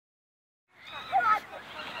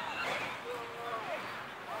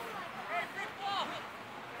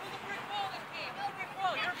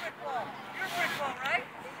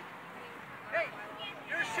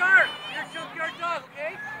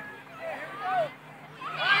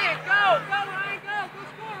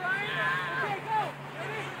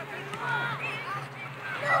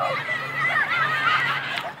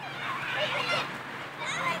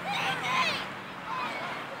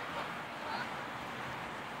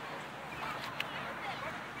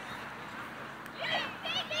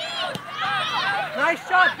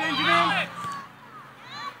job, Benjamin.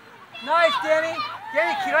 Nice, Danny.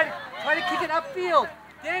 Danny, try to kick it upfield.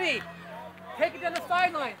 Danny, take it down the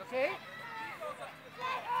sidelines, okay?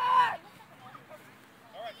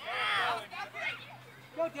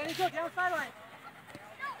 Go, Danny, go down the sideline.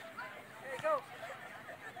 There you go.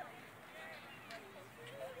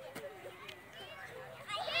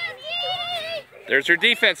 There's your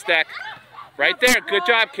defense, Deck. Right there. Good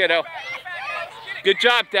job, kiddo. Good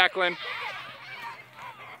job, Declan.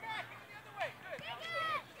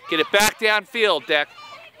 Get it back downfield, Deck.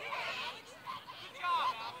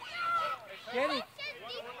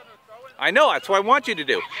 I know, that's what I want you to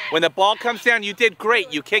do. When the ball comes down, you did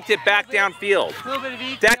great. You kicked it back downfield.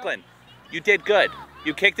 Declan, you did good.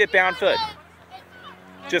 You kicked it downfield.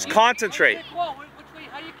 Just concentrate.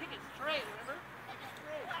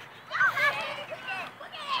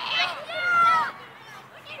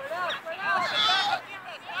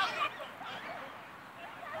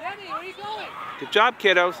 Good job,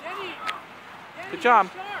 kiddos. Good job.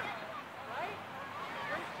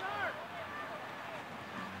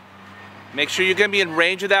 Make sure you're going to be in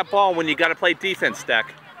range of that ball when you got to play defense,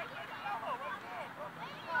 Deck.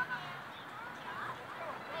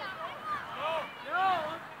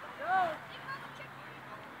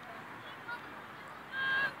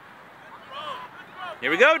 Here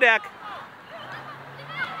we go, Deck.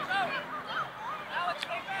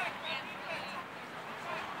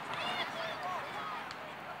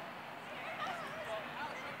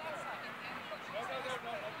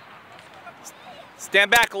 Stand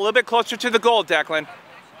back a little bit closer to the goal, Declan.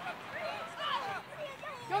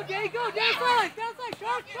 Go, Danny, go, downside,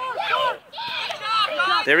 short.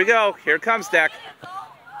 There we go. Here it comes, Deck.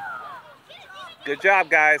 Good job,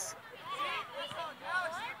 guys.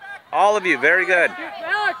 All of you, very good.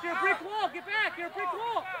 Alex, you're a brick wall. Get back, you're a brick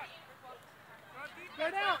wall.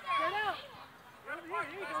 Straight out. Here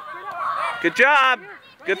you go, straight out. Good job.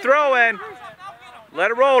 Good throw in.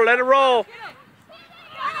 Let it roll.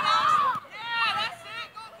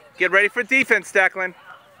 Get ready for defense, Declan.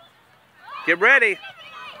 Get ready.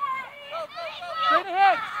 Straight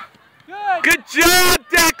ahead. Good job,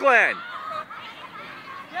 Declan.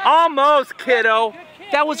 Almost, kiddo.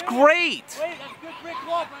 That was great. That's good brick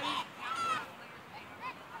wall, buddy.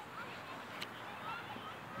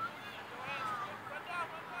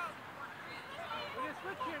 We're going to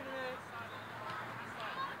switch here today.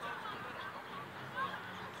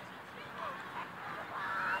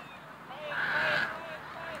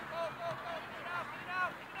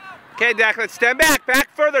 Okay, Declan, stand back. Back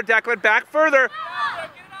further, Declan. Back further.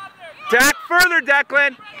 Back further,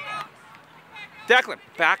 Declan. Declan,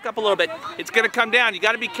 back up a little bit. It's going to come down. You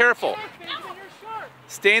got to be careful.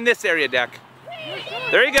 Stay in this area, Deck.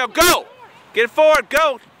 There you go. Go. Get forward.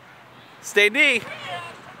 Go. Stay knee.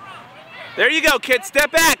 There you go, kid.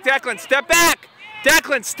 Step back, Declan. Step back.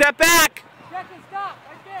 Declan, step back. Declan, stop.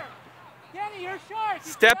 Right there. Danny, you're short.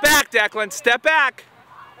 Step back, Declan. Step back.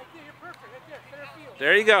 Right there, you're perfect. Right there. Center field.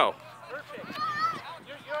 There you go. Perfect.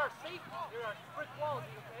 You're a safe. You're a brick wall,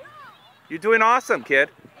 okay? You're doing awesome, kid.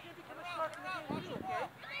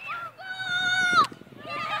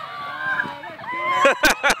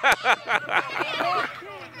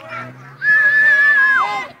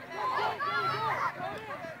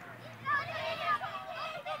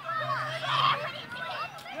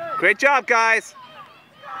 Great job, guys.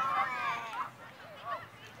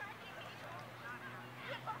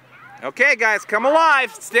 Okay, guys, come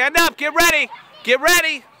alive. Stand up. Get ready. Get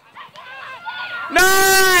ready.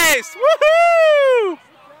 Nice! Woohoo!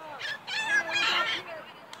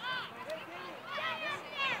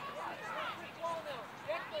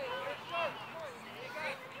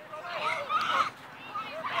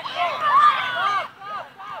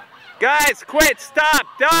 Guys, quit. Stop.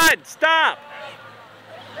 Done. Stop.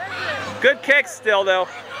 Good kick still, though.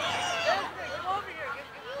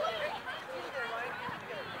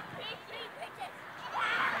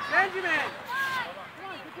 Benjamin! Come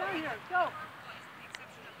on, get down here. Go.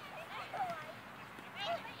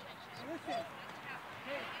 Listen.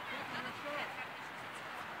 Hey,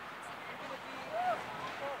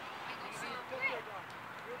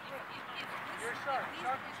 you're sharp,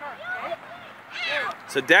 okay?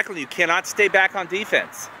 So Declan, you cannot stay back on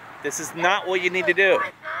defense. This is not what you need to do.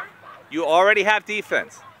 You already have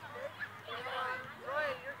defense.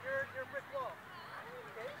 Ryan, you're brick wall.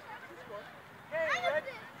 Okay?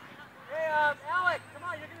 Hey, Alex, come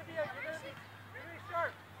on, you're gonna be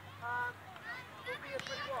sharp. You'll be a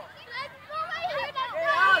brick wall. Hey,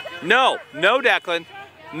 Alex, No, no, Declan.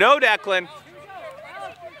 No, Declan. here we go.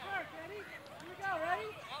 Alex, you're sharp, Danny. Here we go, ready?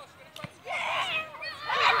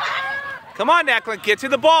 Come on, Declan, get to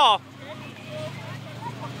the ball.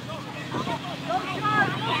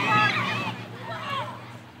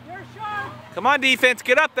 Come on, defense,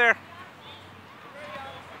 get up there.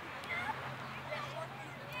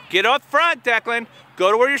 Get up front, Declan.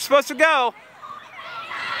 Go to where you're supposed to go.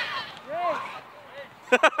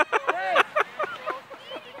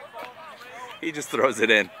 He just throws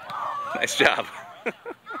it in. Nice job.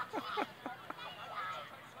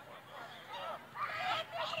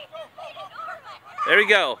 There we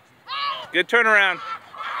go. Good turnaround.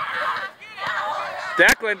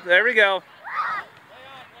 Declan, there we go.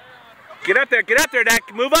 Get up there,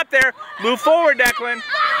 Declan. Move up there. Move forward, Declan.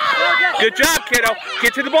 Good job, kiddo.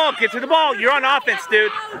 Get to the ball, get to the ball. You're on offense,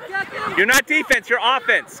 dude. You're not defense, you're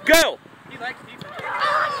offense. Go. He likes defense.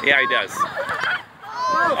 Yeah, he does.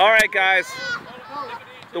 All right, guys.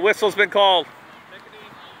 The whistle's been called.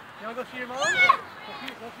 You want to go see your mom? Go see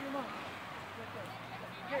your mom.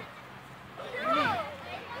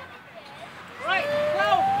 Right,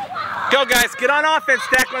 go! Go, guys. Get on offense,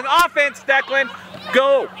 Declan. Offense, Declan.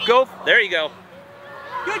 Go. Go. There you go.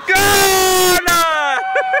 Good go! No!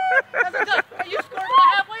 You scored the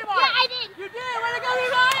halfway mark. Yeah, I did. You did. Way to go,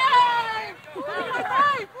 Ryan!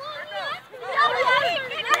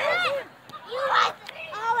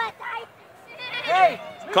 Hey!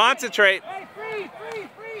 Concentrate. Hey, freeze!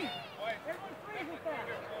 Everyone freeze with that.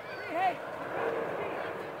 Free, hey!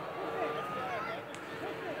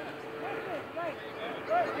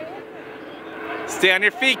 Listen. Stay on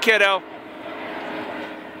your feet, kiddo.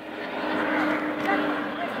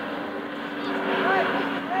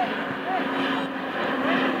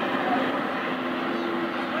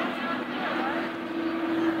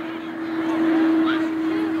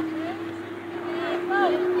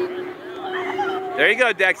 There you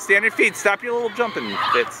go, Dex. Stay on your feet. Stop your little jumping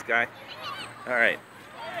bits, guy. All right.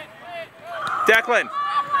 Declan.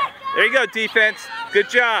 There you go, defense. Good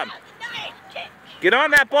job. Get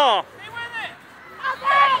on that ball.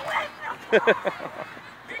 I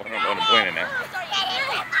don't know what I'm pointing at.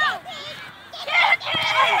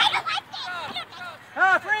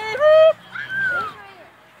 Freeze!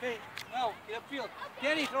 Hey, no, get upfield.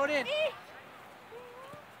 Danny, throw it in.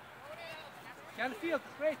 Get on the field,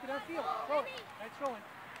 Grace, get on the field. Throw it. Nice throwing.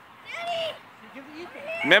 You give the Ethan.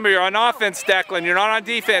 Remember, you're on offense, Declan. You're not on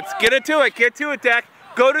defense. Get it, Deck.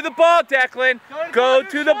 Go to the ball, Declan. Go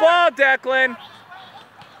to the ball, Declan.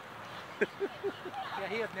 Yeah,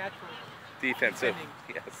 he has natural defensive. defending.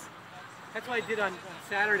 Yes. That's what I did on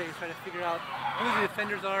Saturdays, trying to figure out who the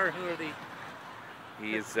defenders are, who are the...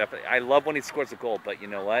 He is definitely. I love when he scores a goal, but you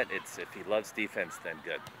know what? It's if he loves defense, then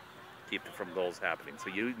good. Keep it from goals happening. So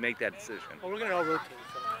you make that decision. Well, we're going to all rotate.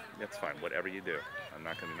 So. That's fine. Whatever you do, I'm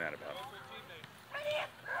not going to be mad about it.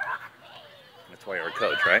 That's why you're a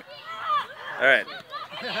coach, right? All right.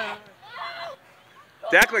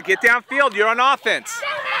 Declan, get downfield. You're on offense.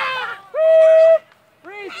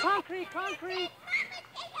 Freeze! Concrete!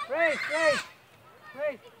 Race!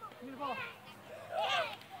 Give me the ball.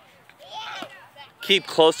 Keep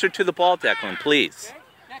closer to the ball, Declan, please.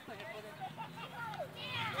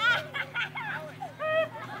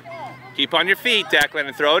 Keep on your feet, Declan,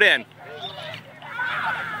 and throw it in.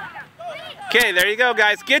 Okay, there you go,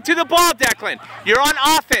 guys. Get to the ball, Declan. You're on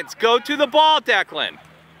offense. Go to the ball, Declan.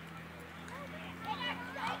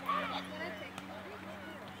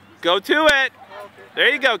 Go to it. There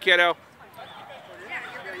you go, kiddo.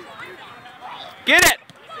 Get it.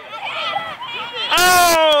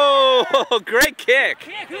 Oh, great kick.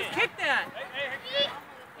 Who's kicked that?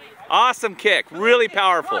 Awesome kick. Really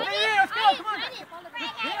powerful. Let's go. Come on. Good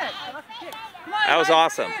kick. Come on, that was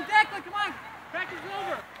awesome. Declan, come on. Practice is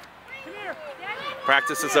over. Come here.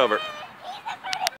 Practice is over.